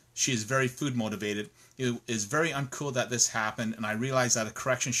mouth. She is very food motivated. It is very uncool that this happened, and I realized that a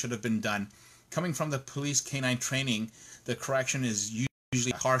correction should have been done. Coming from the police canine training, the correction is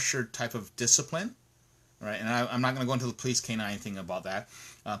usually a harsher type of discipline. Right, and I'm not going to go into the police canine thing about that.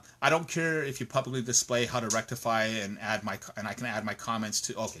 I don't care if you publicly display how to rectify and I can add my comments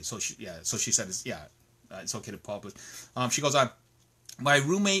to. Okay, so she said it's okay to publish. She goes on. My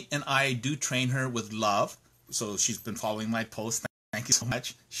roommate and I do train her with love, so she's been following my post. Thank you so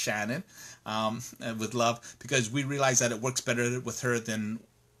much, Shannon, with love, because we realize that it works better with her than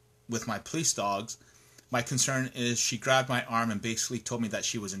with my police dogs. My concern is she grabbed my arm and basically told me that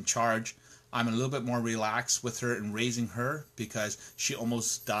she was in charge. I'm a little bit more relaxed with her in raising her because she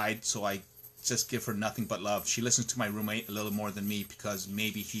almost died, so I just give her nothing but love. She listens to my roommate a little more than me because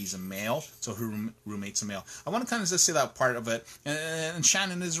maybe he's a male, so her roommate's a male. I want to kind of just say that part of it, and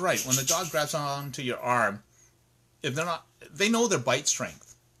Shannon is right. When the dog grabs onto your arm, if they're not, they know their bite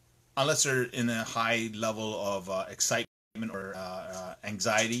strength, unless they're in a high level of excitement or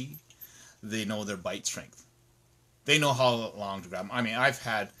anxiety. They know their bite strength. They know how long to grab them. I mean, I've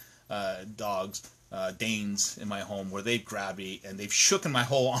had dogs, Danes in my home where they've grabbed me and they've shooken my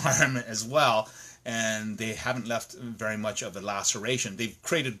whole arm as well, and they haven't left very much of a laceration. They've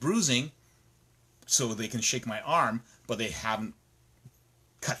created bruising so they can shake my arm, but they haven't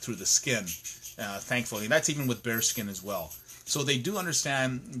cut through the skin, thankfully. That's even with bare skin as well. So they do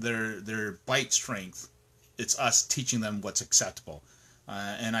understand their bite strength. It's us teaching them what's acceptable.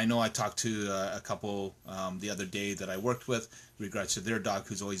 And I know I talked to a couple the other day that I worked with in regards to their dog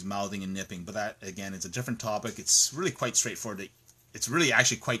who's always mouthing and nipping. But that, again, is a different topic. It's really quite straightforward. It's really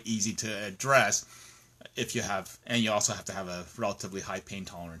actually quite easy to address if you have, and you also have to have a relatively high pain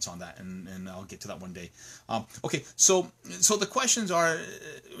tolerance on that. And I'll get to that one day. Okay, so the questions are,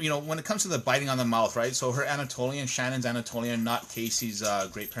 you know, when it comes to the biting on the mouth, right? So her Anatolian, Shannon's Anatolian, not Casey's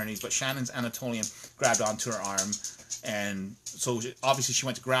Great Pyrenees, but Shannon's Anatolian grabbed onto her arm. And so obviously she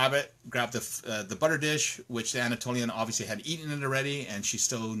went to grab the butter dish, which the Anatolian obviously had eaten it already, and she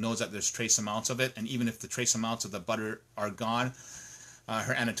still knows that there's trace amounts of it. And even if the trace amounts of the butter are gone,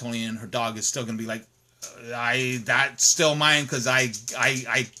 her Anatolian, her dog is still going to be like, that's still mine because I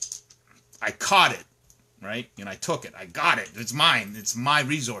caught it, right? And I took it. I got it. It's mine. It's my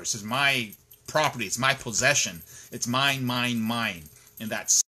resource. It's my property. It's my possession. It's mine. In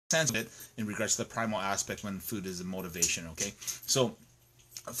that sense of it, in regards to the primal aspect when food is a motivation, okay? So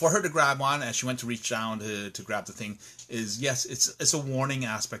for her to grab one as she went to reach down to grab the thing is, yes, it's a warning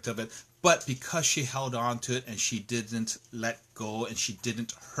aspect of it, but because she held on to it and she didn't let go and she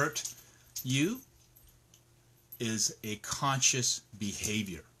didn't hurt you, is a conscious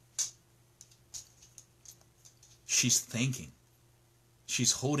behavior. She's thinking.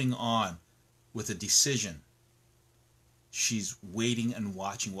 She's holding on with a decision. She's waiting and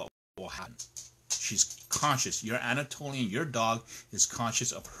watching what will happen. She's conscious. Your Anatolian, your dog, is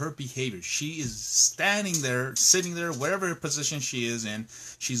conscious of her behavior. She is standing there, sitting there, wherever position she is in.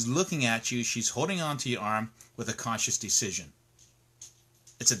 She's looking at you. She's holding on to your arm with a conscious decision.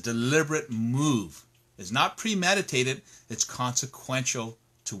 It's a deliberate move. It's not premeditated. It's consequential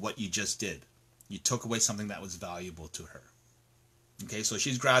to what you just did. You took away something that was valuable to her. Okay, so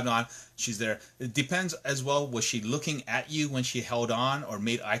she's grabbed on, she's there. It depends as well, was she looking at you when she held on, or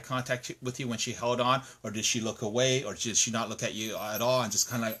made eye contact with you when she held on, or did she look away, or did she not look at you at all and just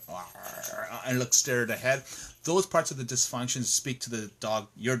kind of like, and look stared ahead? Those parts of the dysfunctions speak to the dog,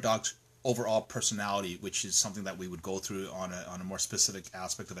 your dog's overall personality, which is something that we would go through on a more specific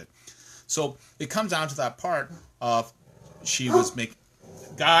aspect of it. So it comes down to that part of she was making,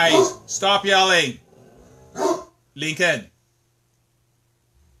 guys, stop yelling. Lincoln.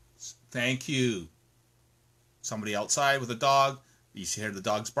 Thank you. Somebody outside with a dog. You hear the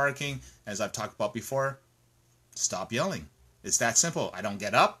dogs barking. As I've talked about before, stop yelling. It's that simple. I don't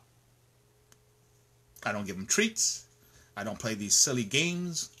get up. I don't give them treats. I don't play these silly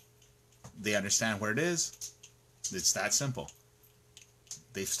games. They understand where it is. It's that simple.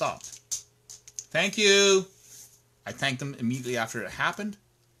 They've stopped. Thank you. I thanked them immediately after it happened,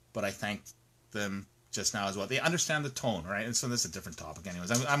 but I thanked them just now as well. They understand the tone, right? And so this is a different topic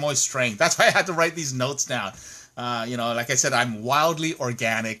anyways. I'm always straying. That's why I had to write these notes down. Like I said, I'm wildly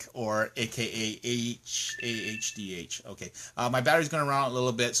organic, or AKA AHDH. Okay. My battery's going to run out a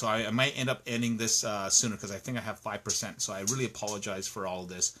little bit, so I might end up ending this sooner because I think I have 5%. So I really apologize for all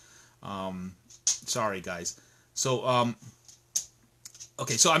this. Sorry, guys. So,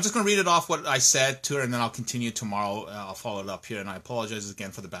 okay, so I'm just going to read it off what I said to her, and then I'll continue tomorrow. I'll follow it up here, and I apologize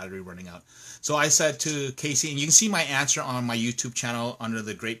again for the battery running out. So I said to Casey, and you can see my answer on my YouTube channel under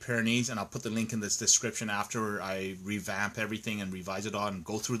the Great Pyrenees, and I'll put the link in this description after I revamp everything and revise it all and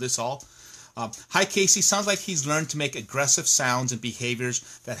go through this all. Hi, Casey. Sounds like he's learned to make aggressive sounds and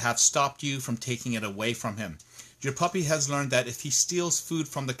behaviors that have stopped you from taking it away from him. Your puppy has learned that if he steals food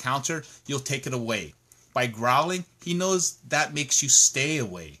from the counter, you'll take it away. By growling, he knows that makes you stay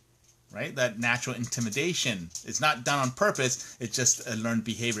away, right? That natural intimidation. It's not done on purpose. It's just a learned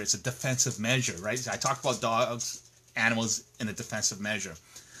behavior. It's a defensive measure, right? I talk about dogs, animals in a defensive measure.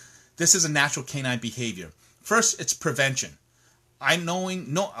 This is a natural canine behavior. First, it's prevention.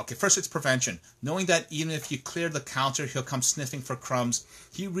 First it's prevention. Knowing that even if you clear the counter, he'll come sniffing for crumbs.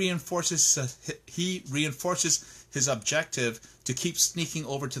 He reinforces his objective to keep sneaking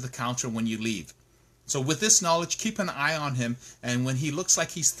over to the counter when you leave. So with this knowledge, keep an eye on him, and when he looks like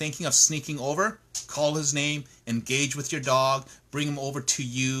he's thinking of sneaking over, call his name, engage with your dog, bring him over to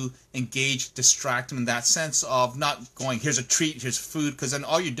you, engage, distract him in that sense of not going, here's a treat, here's food, because then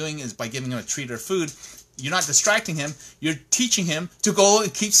all you're doing is by giving him a treat or food, you're not distracting him, you're teaching him to go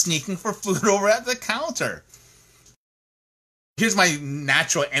and keep sneaking for food over at the counter. Here's my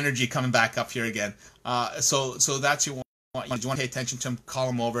natural energy coming back up here again. So that's your one. You want to pay attention to him, call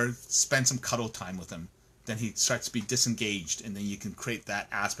him over, spend some cuddle time with him. Then he starts to be disengaged, and then you can create that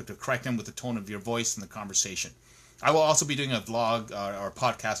aspect of correct him with the tone of your voice and the conversation. I will also be doing a vlog or a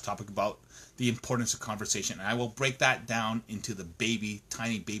podcast topic about the importance of conversation, and I will break that down into the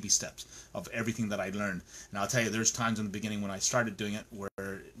tiny baby steps of everything that I learned. And I'll tell you, there's times in the beginning when I started doing it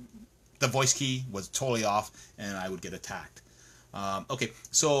where the voice key was totally off, and I would get attacked.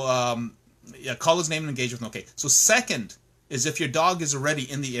 Yeah, call his name and engage with him. Okay, so second is if your dog is already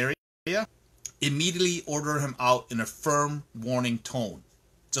in the area, immediately order him out in a firm warning tone.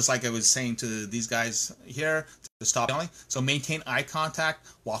 Just like I was saying to these guys here to stop yelling. So maintain eye contact,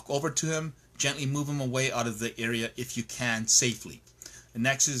 walk over to him, gently move him away out of the area if you can safely. And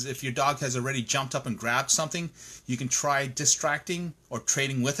next is if your dog has already jumped up and grabbed something, you can try distracting or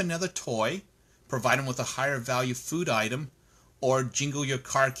trading with another toy, provide him with a higher value food item, or jingle your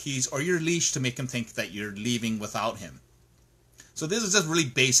car keys or your leash to make him think that you're leaving without him. So this is just really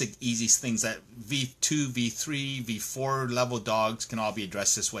basic, easy things that V2, V3, V4 level dogs can all be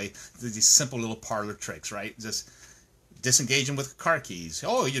addressed this way. These simple little parlor tricks, right? Just disengage them with car keys.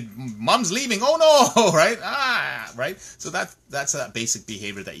 Oh, your mom's leaving. Oh no, right? Right? So that's that basic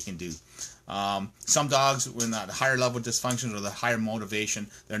behavior that you can do. Some dogs, when the higher level dysfunction or the higher motivation,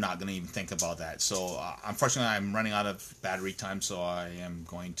 they're not going to even think about that. So unfortunately, I'm running out of battery time, so I am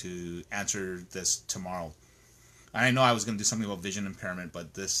going to answer this tomorrow. I know I was going to do something about vision impairment,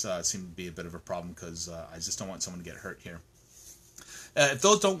 but this seemed to be a bit of a problem because I just don't want someone to get hurt here. If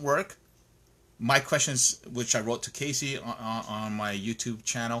those don't work, my questions, which I wrote to Casey on my YouTube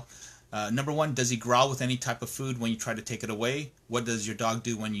channel, number one, does he growl with any type of food when you try to take it away? What does your dog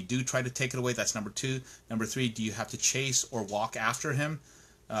do when you do try to take it away? That's number two. Number three, do you have to chase or walk after him?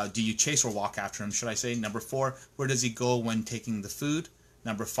 Do you chase or walk after him, should I say? Number four, where does he go when taking the food?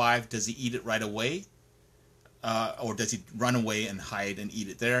 Number five, does he eat it right away? Or does he run away and hide and eat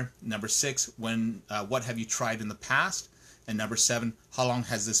it there? Number six, what have you tried in the past? And number seven, how long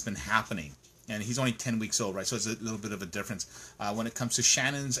has this been happening? and he's only 10 weeks old, right? So it's a little bit of a difference. When it comes to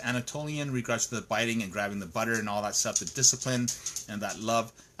Shannon's Anatolian, regards to the biting and grabbing the butter and all that stuff, the discipline and that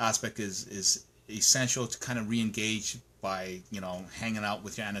love aspect is essential to kind of re-engage by, hanging out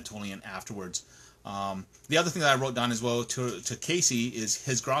with your Anatolian afterwards. The other thing that I wrote down as well to Casey is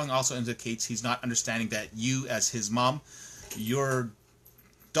his growling also indicates he's not understanding that you, as his mom, your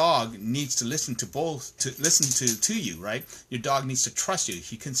dog needs to listen to you, right? Your dog needs to trust you.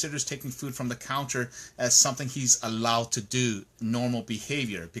 He considers taking food from the counter as something he's allowed to do, normal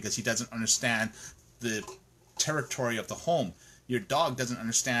behavior, because he doesn't understand the territory of the home. Your dog doesn't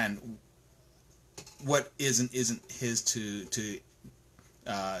understand what isn't his to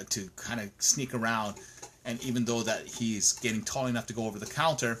kind of sneak around. And even though that he's getting tall enough to go over the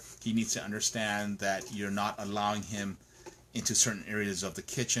counter, he needs to understand that you're not allowing him into certain areas of the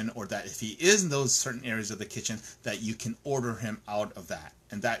kitchen, or that if he is in those certain areas of the kitchen, that you can order him out of that.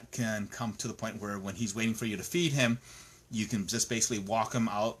 And that can come to the point where when he's waiting for you to feed him, you can just basically walk him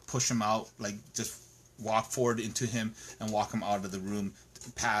out, push him out, like just walk forward into him and walk him out of the room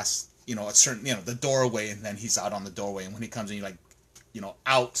past, a certain, the doorway, and then he's out on the doorway. And when he comes in, you're like,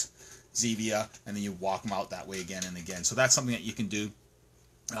 out, Zevia, and then you walk him out that way again and again. So that's something that you can do.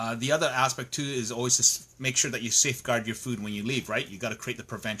 The other aspect too is always to make sure that you safeguard your food when you leave, right? You got to create the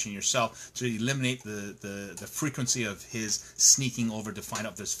prevention yourself to eliminate the frequency of his sneaking over to find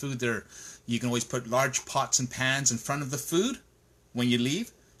out if there's food there. You can always put large pots and pans in front of the food when you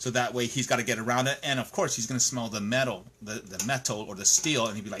leave, so that way he's got to get around it, and of course he's going to smell the metal or the steel,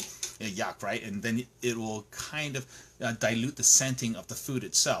 and he'd be like, yuck, right? And then it will kind of dilute the scenting of the food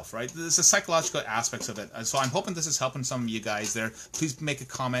itself, right? There's a psychological aspects of it. So I'm hoping this is helping some of you guys there. Please make a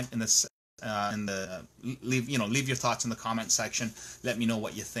comment in this, leave your thoughts in the comment section. Let me know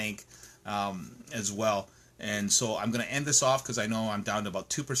what you think as well. And so I'm going to end this off because I know I'm down to about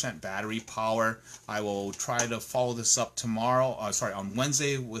 2% battery power. I will try to follow this up on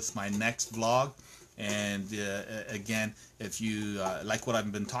Wednesday with my next vlog. And again, if you like what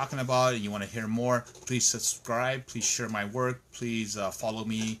I've been talking about and you want to hear more, please subscribe, please share my work, please follow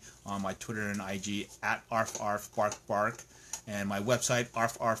me on my Twitter and IG at arfarfbarkbark, and my website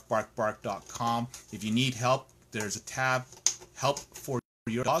arfarfbarkbark.com. If you need help, there's a tab, help for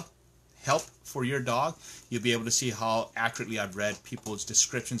your dog. Help for your dog. You'll be able to see how accurately I've read people's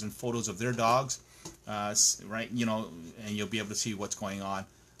descriptions and photos of their dogs, right? And you'll be able to see what's going on.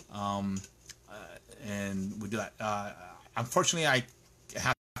 And we do that. Unfortunately, I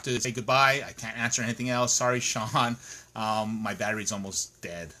have to say goodbye. I can't answer anything else. Sorry, Sean. My battery's almost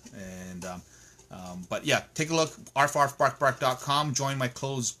dead. And but yeah, take a look. arfarfbarkbark.com. Join my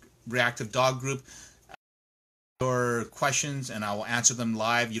closed reactive dog group. Your questions and I will answer them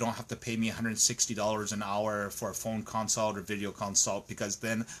live. You don't have to pay me $160 an hour for a phone consult or video consult, because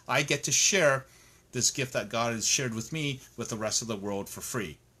then I get to share this gift that God has shared with me with the rest of the world for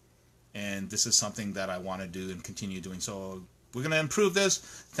free. And this is something that I want to do and continue doing. So we're going to improve this.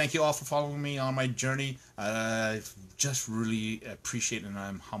 Thank you all for following me on my journey. I just really appreciate it, and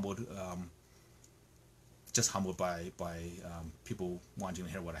I'm humbled. Just humbled by people wanting to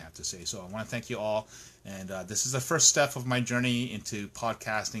hear what I have to say. So I want to thank you all. And this is the first step of my journey into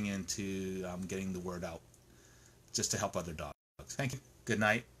podcasting, into getting the word out, just to help other dogs. Thank you. Good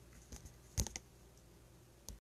night.